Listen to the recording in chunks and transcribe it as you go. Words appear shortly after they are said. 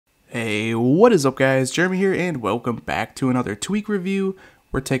Hey, what is up guys? Jeremy here and welcome back to another tweak review.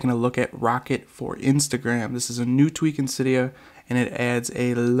 We're taking a look at Rocket for Instagram. This is a new tweak in Cydia and it adds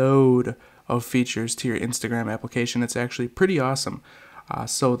a load of features to your Instagram application. It's actually pretty awesome.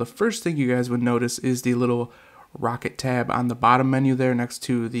 So the first thing you guys would notice is the little Rocket tab on the bottom menu there next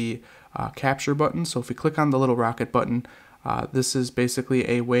to the capture button. So if we click on the little Rocket button, this is basically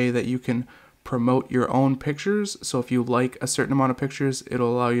a way that you can promote your own pictures. So if you like a certain amount of pictures,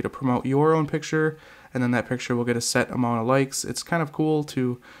 it'll allow you to promote your own picture, and then that picture will get a set amount of likes. It's kind of cool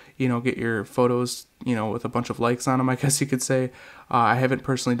to, get your photos, with a bunch of likes on them, I guess you could say. I haven't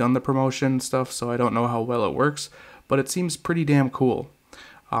personally done the promotion stuff, so I don't know how well it works, but it seems pretty damn cool.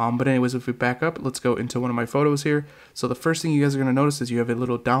 But anyways, if we back up, let's go into one of my photos here. So the first thing you guys are going to notice is you have a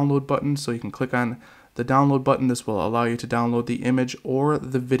little download button, so you can click on the download button. This will allow you to download the image or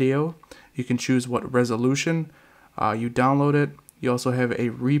the video. You can choose what resolution you download it. You also have a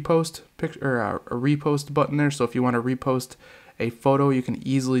repost picture, or a repost button there. So if you want to repost a photo, you can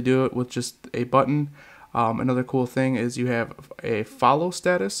easily do it with just a button. Another cool thing is you have a follow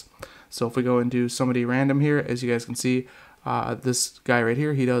status. So if we go and do somebody random here, as you guys can see, this guy right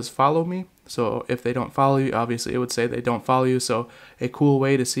here, he does follow me. So if they don't follow you, obviously it would say they don't follow you. So a cool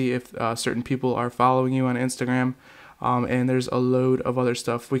way to see if certain people are following you on Instagram. And there's a load of other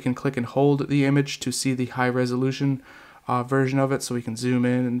stuff. We can click and hold the image to see the high resolution version of it, so we can zoom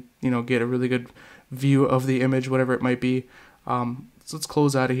in and get a really good view of the image, whatever it might be. So let's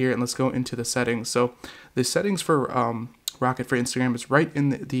close out of here and let's go into the settings. So the settings for Rocket for Instagram is right in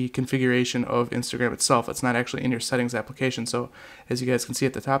the configuration of Instagram itself. It's not actually in your settings application. So as you guys can see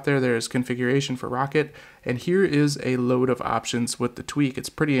at the top there's configuration for Rocket, and here is a load of options with the tweak. It's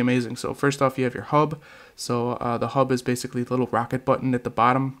pretty amazing. So first off, you have your hub. So the hub is basically the little Rocket button at the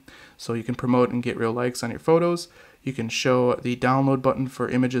bottom, so you can promote and get real likes on your photos. You can show the download button for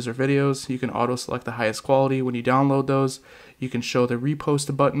images or videos. You can auto select the highest quality when you download those. You can show the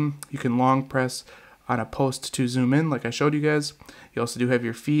repost button. You can long press on a post to zoom in like I showed you guys. You also do have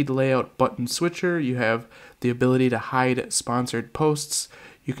your feed layout button switcher. You have the ability to hide sponsored posts.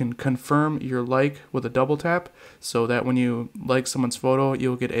 You can confirm your like with a double tap, so that when you like someone's photo,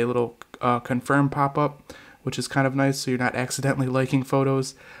 you'll get a little confirm pop-up, which is kind of nice, so you're not accidentally liking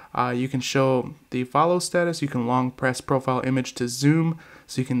photos. You can show the follow status. You can long press profile image to zoom,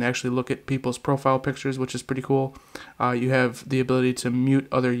 so you can actually look at people's profile pictures, which is pretty cool. You have the ability to mute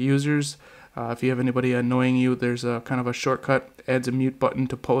other users. If you have anybody annoying you, there's a kind of a shortcut, adds a mute button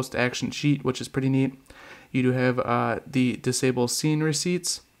to post action sheet, which is pretty neat. You do have the disable scene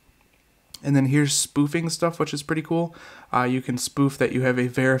receipts. And then here's spoofing stuff, which is pretty cool. You can spoof that you have a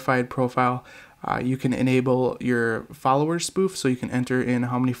verified profile. You can enable your followers spoof, so you can enter in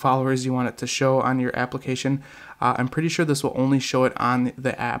how many followers you want it to show on your application. I'm pretty sure this will only show it on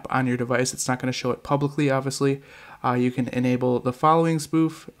the app on your device. It's not going to show it publicly, obviously. You can enable the following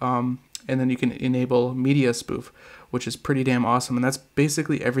spoof, and then you can enable media spoof, which is pretty damn awesome. And that's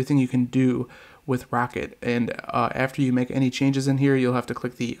basically everything you can do with Rocket. And after you make any changes in here, you'll have to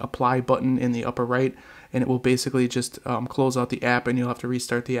click the apply button in the upper right, and it will basically just close out the app and you'll have to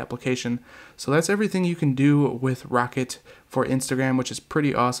restart the application. So that's everything you can do with Rocket for Instagram, which is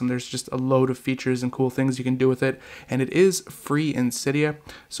pretty awesome. There's just a load of features and cool things you can do with it, and it is free in Cydia.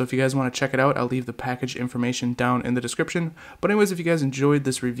 So if you guys want to check it out, I'll leave the package information down in the description. But anyways, if you guys enjoyed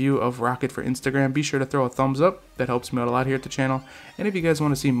this review of Rocket for Instagram, be sure to throw a thumbs up. That helps me out a lot here at the channel. And if you guys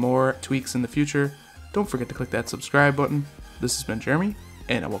want to see more tweaks in the future, don't forget to click that subscribe button. This has been Jeremy,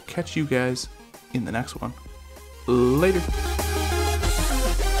 and I will catch you guys in the next one. Later.